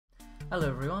Hello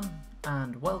everyone,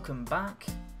 and welcome back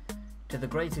to The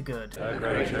Greater Good. The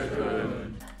Greater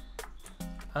Good.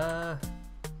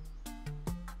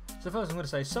 So first I'm going to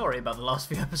say sorry about the last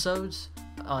few episodes.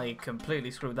 I completely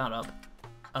screwed that up.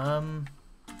 But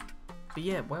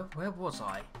yeah, where was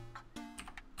I?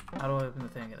 How do I open the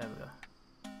thing? There we go.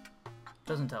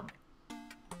 Doesn't tell me.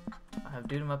 I have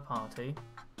dude in my party.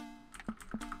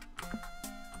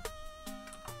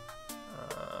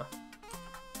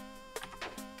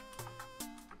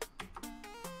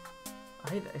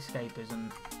 I hate that escape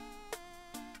isn't.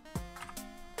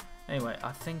 Anyway,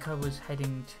 I think I was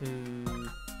heading to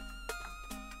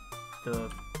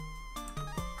the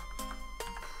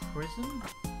prison?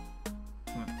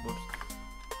 Whoops.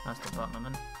 That's the button I'm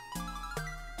in.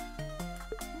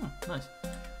 Nice.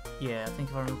 Yeah, I think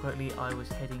if I remember correctly, I was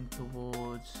heading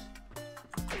towards...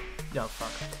 Oh,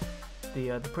 fuck.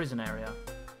 The prison area.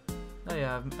 Oh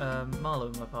yeah, I have Marlowe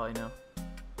in my party now.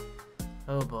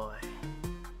 Oh boy.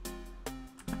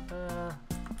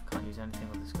 Can't use anything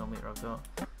with the skill meter I've got.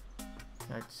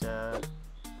 It's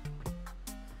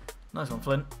nice one,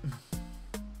 Flint.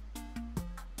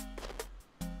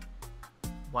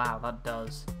 Wow, that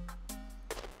does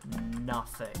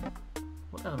nothing.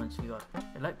 What elements have you got?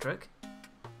 Electric.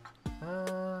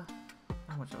 How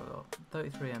much have I got?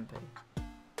 33 MP.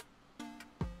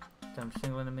 Damage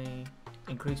single enemy.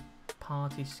 Increase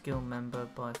party skill member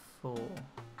by 4.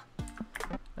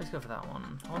 Let's go for that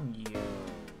one. On you.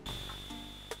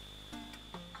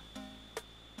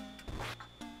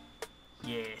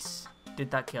 Yes.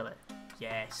 Did that kill it?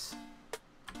 Yes.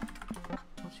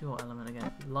 What's your element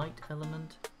again? Light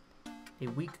element? A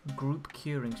weak group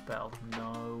curing spell?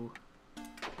 No.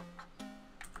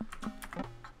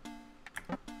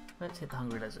 Let's hit the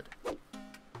hungry lizard.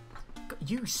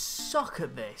 You suck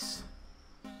at this!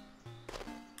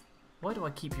 Why do I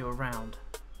keep you around?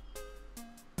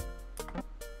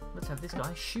 Let's have this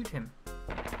guy shoot him.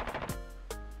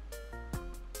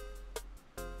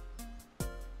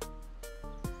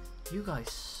 You guys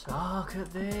suck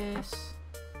at this.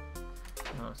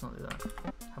 No, let's not do that.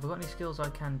 Have I got any skills I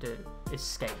can do?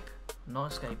 Escape. I'm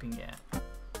not escaping yet.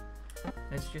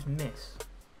 Let's just miss.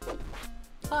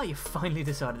 Oh, you finally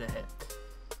decided to hit.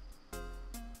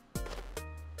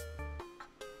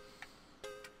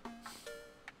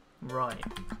 Right.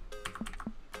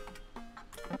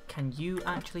 Can you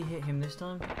actually hit him this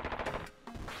time?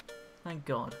 Thank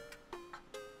God.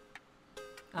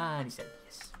 And he said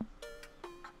yes.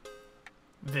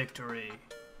 Victory.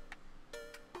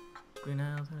 Green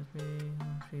health,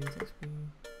 HP, 6p.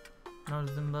 None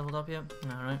of them leveled up yet?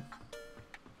 Alright.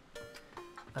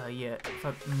 Yeah.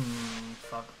 Fuck.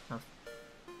 Fuck.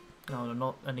 No,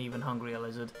 not an even hungrier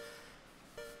lizard.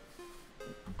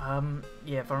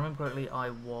 Yeah, if I remember correctly,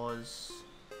 I was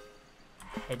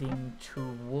heading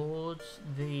towards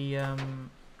the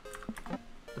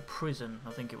prison,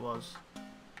 I think it was,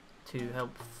 to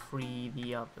help free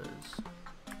the others.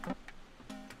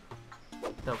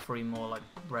 They'll free more like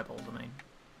rebels, I mean.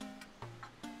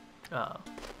 Oh.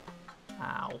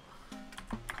 Ow.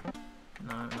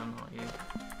 No, not you.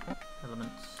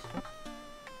 Elements.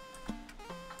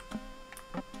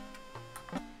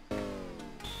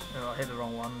 Oh, I hit the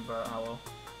wrong one, but oh well.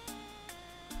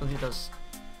 Because it does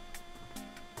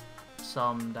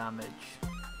some damage.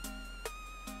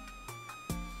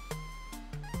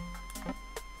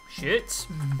 Shit!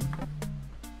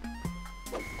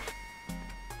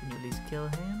 Can you at least kill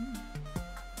him?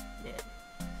 Yeah.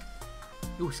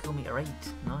 Ooh, skill meter 8.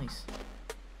 Nice.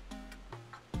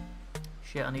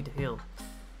 Shit, I need to heal.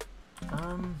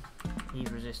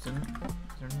 He's resistant. Is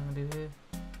there anything I can do here?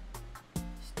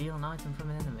 Steal an item from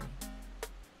an enemy.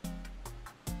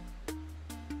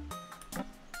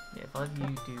 Yeah, if either of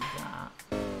you do that.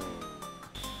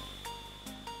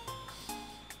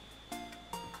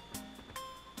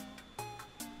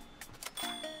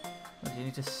 Well, you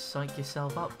need to psych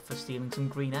yourself up for stealing some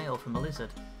green ale from a lizard.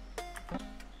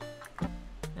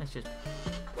 Let's just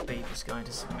beat this guy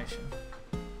into submission.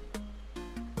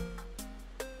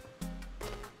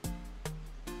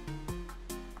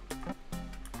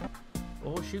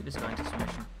 Or shoot this guy into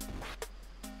submission.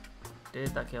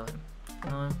 Did that kill him?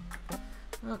 No.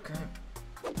 Okay.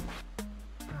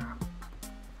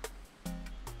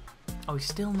 Oh, he's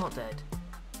still not dead.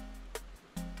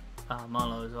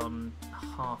 Marlowe's on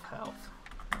half health.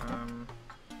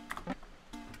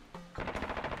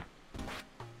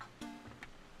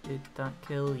 Did that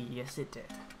kill? Yes, it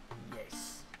did.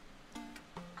 Yes.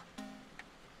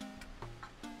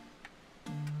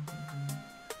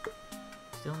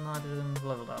 Still neither of them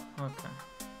leveled up. Okay.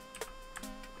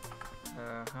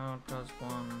 How does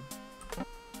one...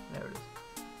 There it is.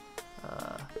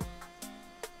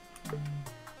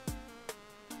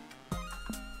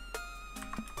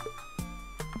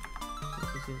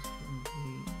 Give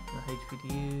the HP to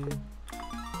you.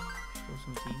 Restore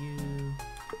some to you.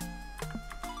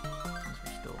 Let's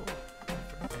restore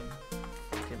everything.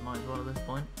 Get might as well at this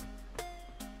point.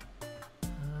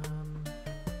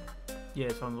 Yeah,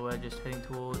 so on the way, just heading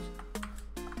towards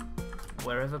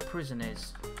wherever prison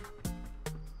is.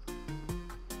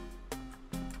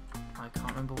 I can't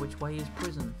remember which way is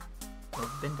prison.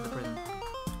 I've been to the prison.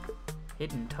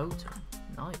 Hidden totem.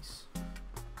 Nice.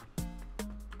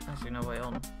 Actually, no way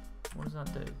on. What does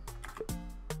that do?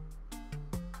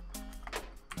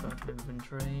 Go to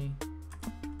inventory.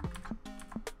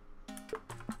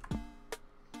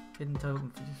 Hidden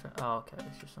totem for just. Oh, okay,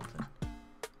 it's just something.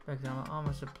 Beckett's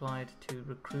armor supplied to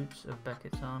recruits of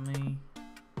Beckett's army.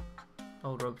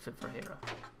 Old robe fit for a hero.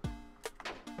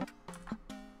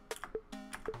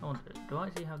 I wonder, do I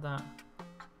actually have that?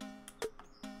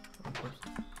 Oh,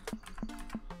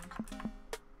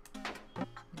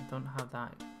 I don't have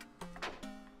that.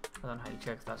 I don't know how you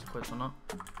check if that's equipped or not.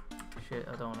 Shit,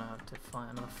 I don't want to have to fight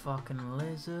another fucking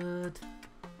lizard.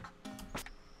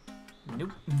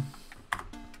 Nope.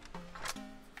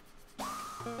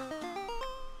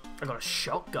 I got a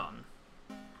shotgun.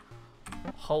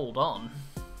 Hold on.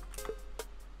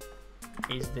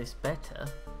 Is this better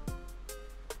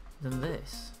than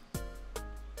this?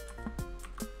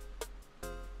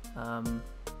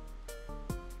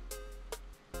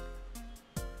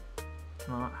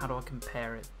 How do I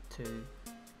compare it to?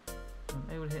 I'm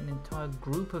able to hit an entire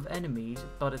group of enemies,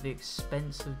 but at the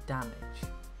expense of damage.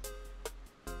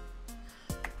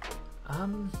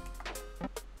 I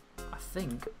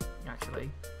think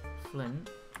actually. Flint.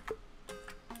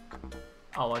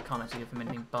 Oh, I can't actually give him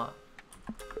anything, but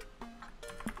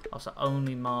also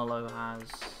only Marlowe has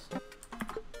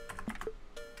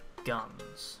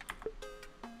guns.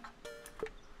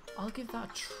 I'll give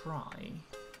that a try.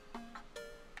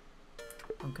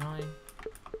 Oh, can I?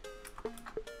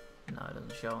 No, it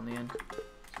doesn't show on the end.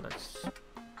 So let's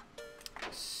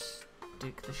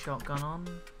stick the shotgun on.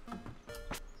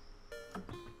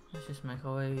 Let's just make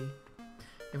our way.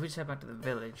 If we just head back to the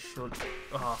village, surely...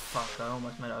 Oh, fuck, I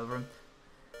almost made it over him.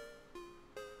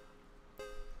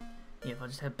 Yeah, if I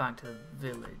just head back to the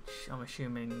village, I'm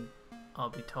assuming I'll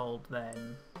be told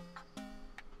then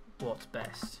what's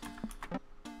best.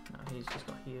 No, he's just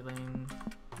got healing.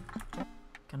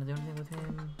 Can I do anything with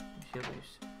him? Shield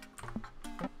boost.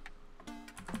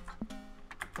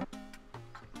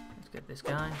 Let's get this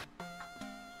guy.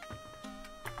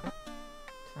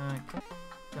 Attack.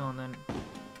 Go on then.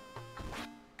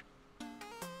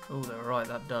 Oh, they're right,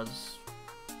 that does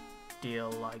deal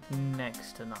like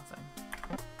next to nothing.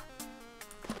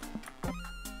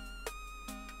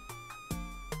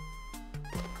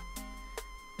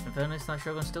 In fairness, that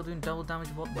shotgun's still doing double damage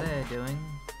of what they're doing.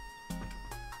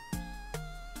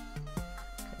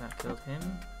 Okay, that killed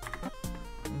him.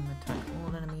 Attack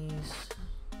all enemies.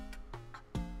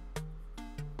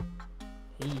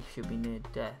 He should be near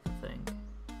death, I think.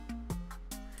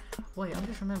 Wait, I'm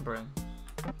just remembering.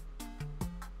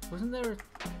 Wasn't there a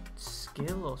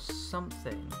skill or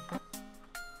something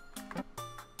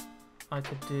I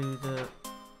could do the...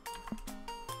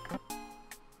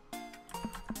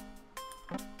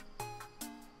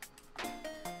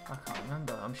 I can't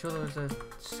remember. I'm sure there was a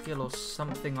skill or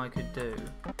something I could do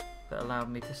that allowed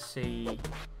me to see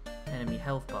enemy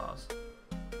health bars.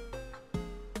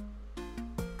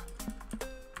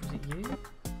 Was it you?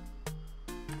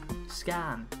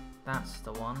 Scan. That's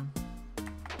the one.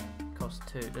 Cost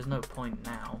 2. There's no point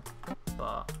now,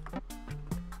 but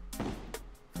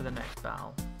for the next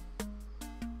battle.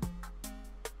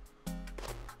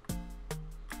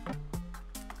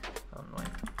 Oh,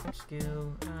 wait.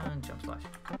 Skill and jump slash.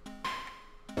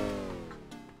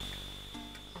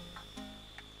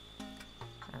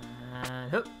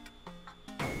 And hook.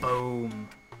 Boom.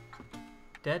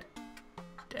 Dead?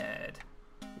 Dead.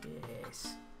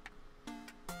 Yes.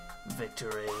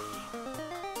 Victory.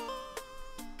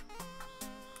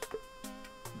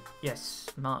 Yes,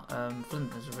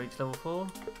 Flint has reached level 4.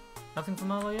 Nothing for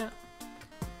Marlowe yet?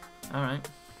 Alright.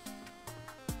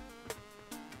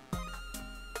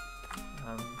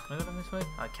 Can I go down this way?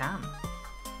 I can.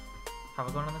 Have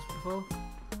I gone on this before?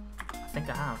 I think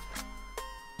I have.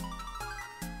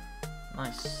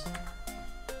 Nice.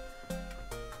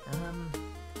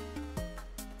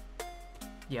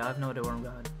 Yeah, I have no idea where I'm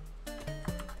going.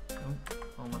 Oh,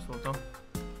 almost walked off.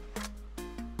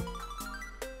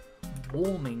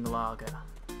 Warming lager.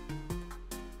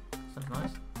 Sounds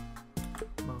nice.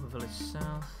 Mova Village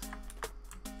South.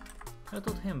 Can I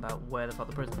talk to him about where the fuck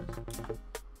the prison is?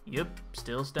 Yep,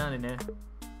 still standing here.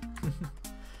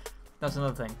 That's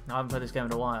another thing. I haven't played this game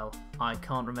in a while. I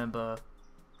can't remember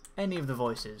any of the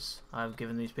voices I've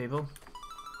given these people.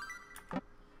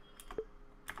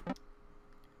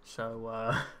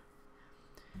 So,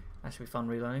 that should be fun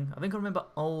relearning. I think I remember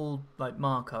old man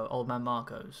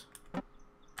Marco's.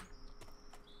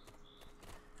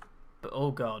 But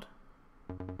oh god.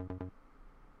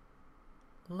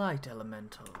 Light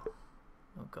Elemental.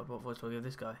 Oh god, what voice do I give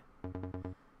this guy?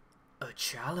 A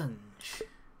challenge.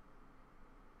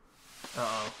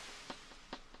 Uh-oh.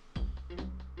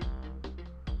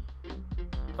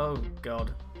 Oh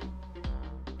god.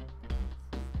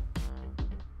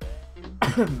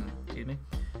 Excuse me.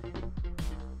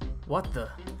 What the?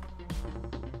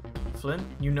 Flynn,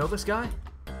 you know this guy?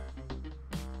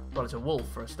 Well, it's a wolf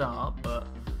for a start, but...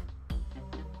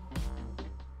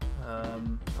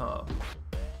 oh.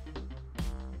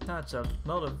 That's a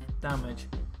lot of damage.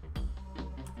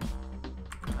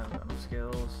 I haven't got enough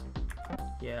skills.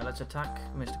 Yeah, let's attack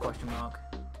Mr. Question Mark.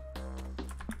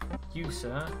 You,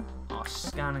 sir, are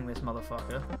scanning this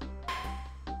motherfucker.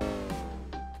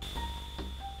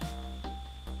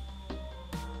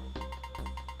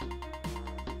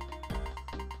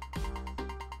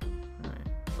 Right.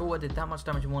 Oh, I did that much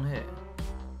damage in one hit.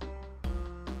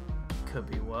 Could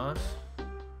be worse.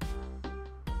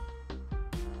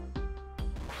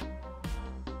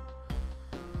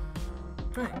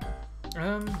 Right.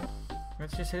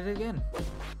 Let's just hit it again.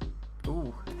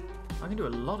 Ooh. I can do a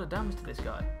lot of damage to this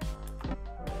guy.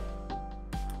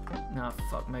 Nah,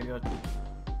 fuck, maybe I'd...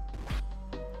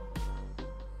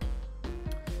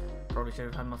 Probably should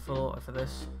have had my full for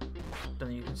this. Don't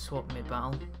think you can swap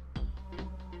mid-battle.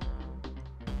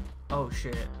 Oh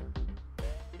shit.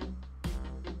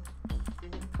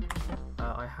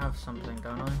 I have something,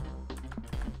 don't I?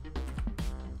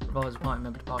 Revolver's might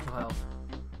remember to partial health.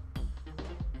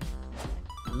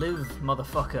 Live,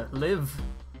 motherfucker, live!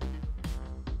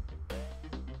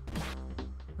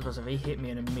 Because if he hit me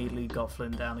and immediately got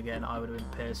Flynn down again, I would have been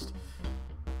pissed.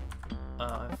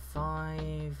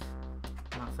 5...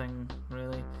 Nothing,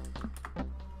 really.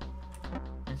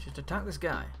 Let's just attack this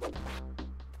guy.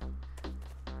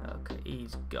 Okay,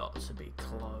 he's got to be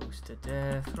close to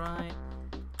death, right?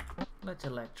 Let's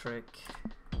electric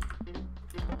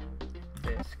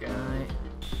this guy.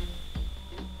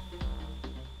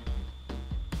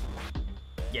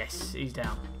 Yes, he's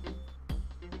down.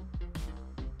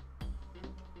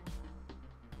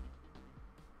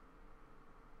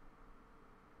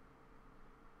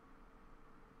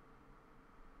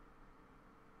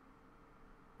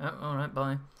 Oh, alright,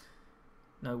 bye.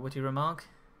 No witty remark?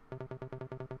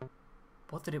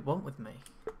 What did it want with me?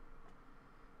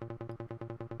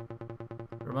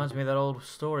 Reminds me of that old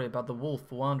story about the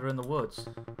wolf wandering the woods.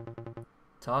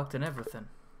 Talked and everything.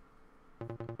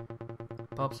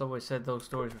 Pops always said those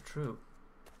stories were true.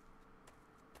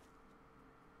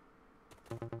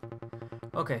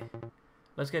 Okay,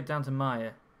 let's get down to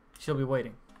Maya. She'll be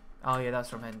waiting. Oh yeah, that's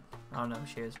from him. Oh no,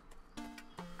 she is.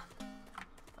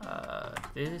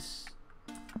 This...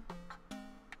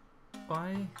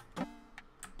 Why? Can't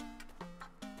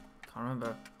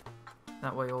remember.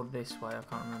 That way or this way, I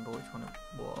can't remember which one it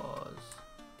was.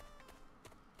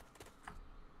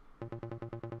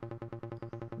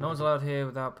 No one's allowed here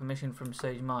without permission from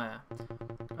Sage Maya.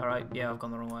 Alright, yeah, I've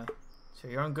gone the wrong way. So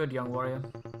you're on good, young warrior.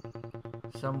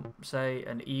 Some say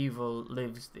an evil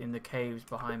lives in the caves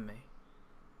behind me.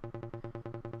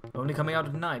 Only coming out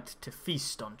at night to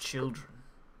feast on children.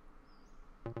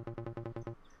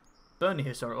 Bernie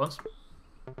here saw it once.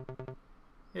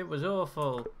 It was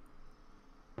awful.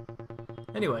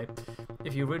 Anyway,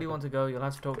 if you really want to go, you'll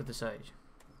have to talk to the sage.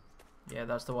 Yeah,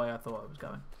 that's the way I thought I was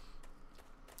going.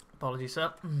 Apologies,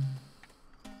 sir.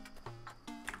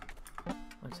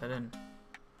 Let's head in.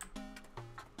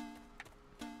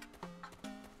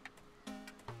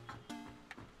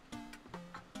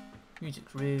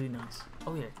 Music's really nice.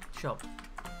 Oh yeah, shop.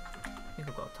 I think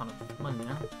I've got a ton of money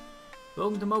now.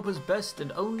 Welcome to Mopa's best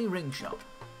and only ring shop.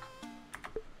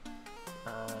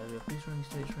 We have these rings,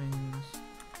 stage rings.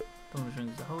 Bonus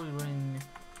rings, the holy ring.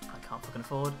 I can't fucking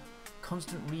afford.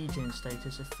 Constant regen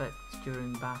status effect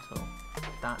during battle.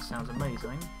 That sounds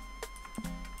amazing.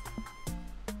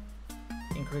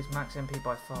 Increase max MP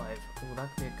by 5. Oh, that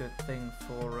could be a good thing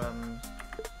for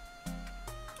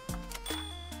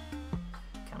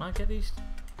Can I get these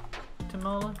to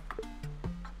Marla?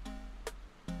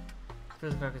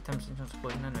 Physical attack is 10% chance to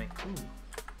poison enemy. Ooh.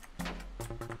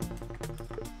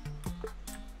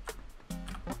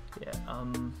 Yeah,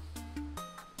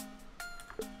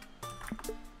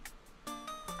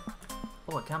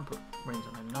 oh, I can put rings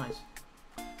on him, nice.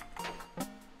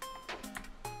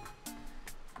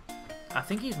 I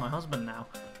think he's my husband now.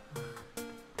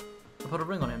 I put a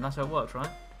ring on him, that's how it works, right?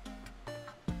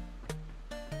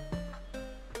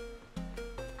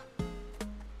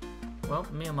 Well,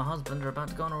 me and my husband are about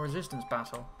to go on a resistance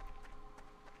battle.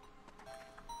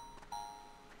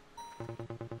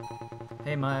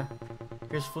 Hey Maya,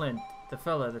 here's Flint, the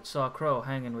fella that saw Crow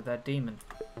hanging with that demon.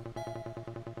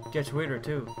 Gets weirder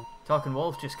too. Talking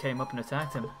Wolf just came up and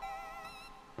attacked him.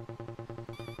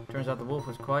 Turns out the wolf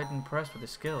was quite impressed with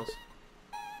his skills.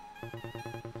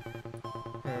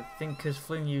 I think because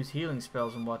Flynn used healing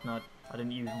spells and whatnot, I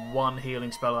didn't use one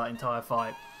healing spell that entire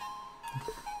fight.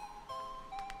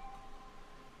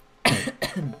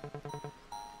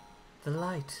 The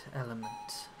light element.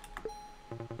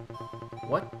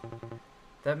 What?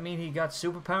 That mean he got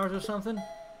superpowers or something?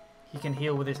 He can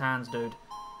heal with his hands, dude.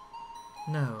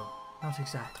 No, not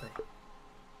exactly.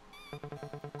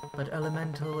 But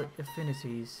elemental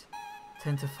affinities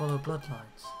tend to follow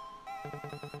bloodlines.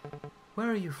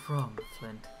 Where are you from,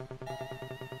 Flint?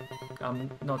 I'm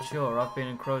not sure. I've been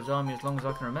in Crow's army as long as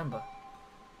I can remember.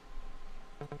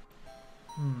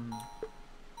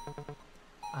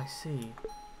 I see.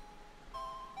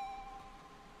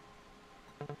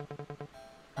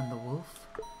 And the wolf?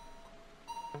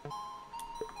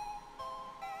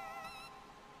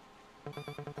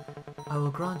 I will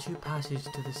grant you passage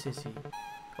to the city,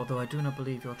 although I do not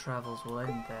believe your travels will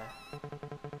end there.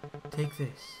 Take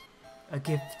this, a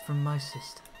gift from my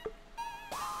sister.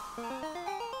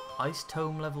 Ice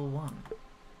Tome level 1.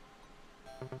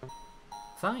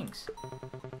 Thanks.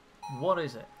 What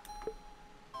is it?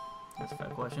 That's a fair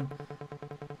question.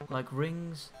 Like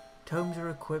rings, tomes are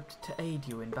equipped to aid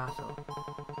you in battle.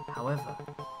 However,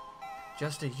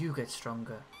 just as you get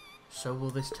stronger, so will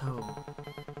this tome.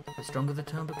 The stronger the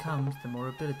tome becomes, the more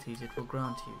abilities it will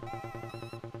grant you.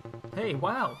 Hey,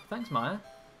 wow! Thanks, Maya.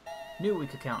 Knew we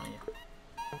could count on you.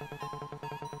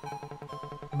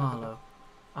 Marlowe,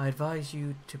 I advise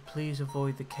you to please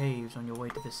avoid the caves on your way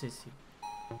to the city.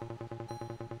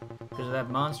 Because of that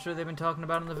monster they've been talking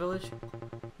about in the village?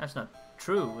 That's not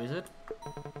true, is it?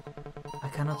 I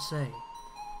cannot say,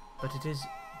 but it is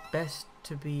best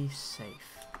to be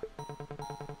safe.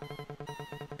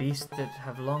 Beasts that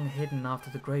have long hidden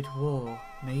after the Great War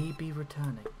may be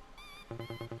returning.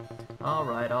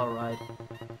 Alright, alright.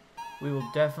 We will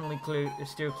definitely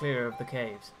steer clear of the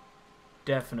caves.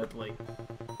 Definitely.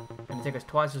 Gonna take us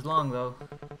twice as long, though.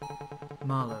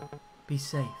 Marlowe, be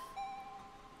safe.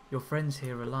 Your friends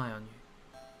here rely on you.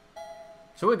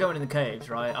 So we're going in the caves,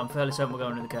 right? I'm fairly certain we're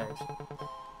going in the caves.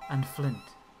 And Flint,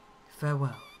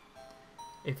 farewell.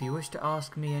 If you wish to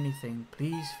ask me anything,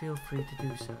 please feel free to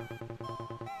do so.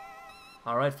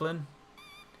 Alright, Flynn.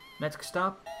 Next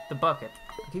stop, the bucket.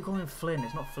 I keep calling him Flynn.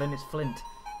 It's not Flynn, it's Flint.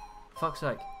 Fuck's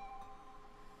sake.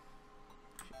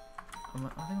 I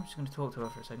think I'm just going to talk to her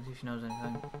for a second, see if she knows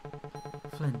anything.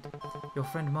 Flint, your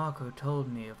friend Marco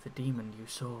told me of the demon you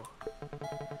saw.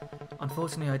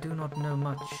 Unfortunately, I do not know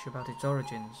much about its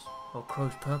origins, or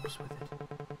Crow's purpose with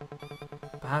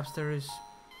it. Perhaps there is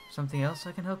something else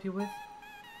I can help you with?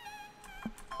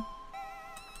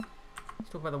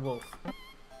 Let's talk about the wolf.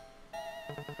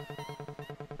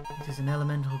 It is an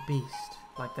elemental beast,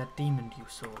 like that demon you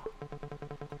saw.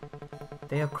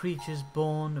 They are creatures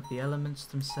born of the elements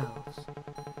themselves.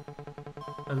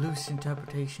 A loose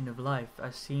interpretation of life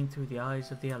as seen through the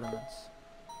eyes of the elements.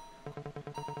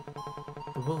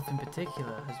 The wolf in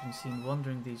particular has been seen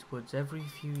wandering these woods every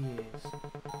few years.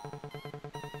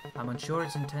 I'm unsure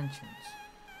its intentions.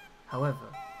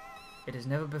 However, it has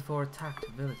never before attacked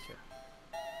a villager.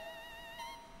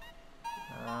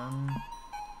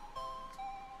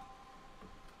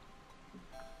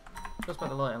 Just about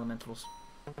the light elementals.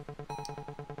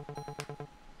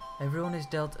 Everyone is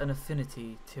dealt an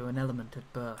affinity to an element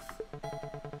at birth.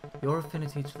 Your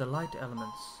affinity to the light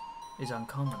elements is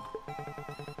uncommon.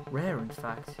 Rare, in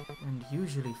fact, and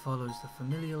usually follows the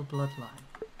familial bloodline.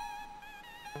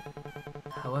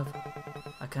 However,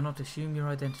 I cannot assume your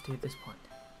identity at this point.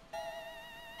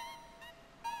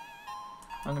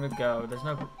 I'm gonna go. There's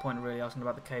no point in really asking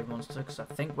about the cave monster, because I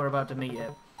think we're about to meet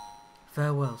it.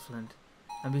 Farewell, Flint,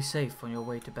 and be safe on your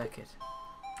way to Beckett.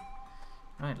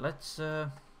 Right, let's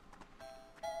head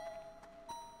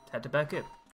to Beckett.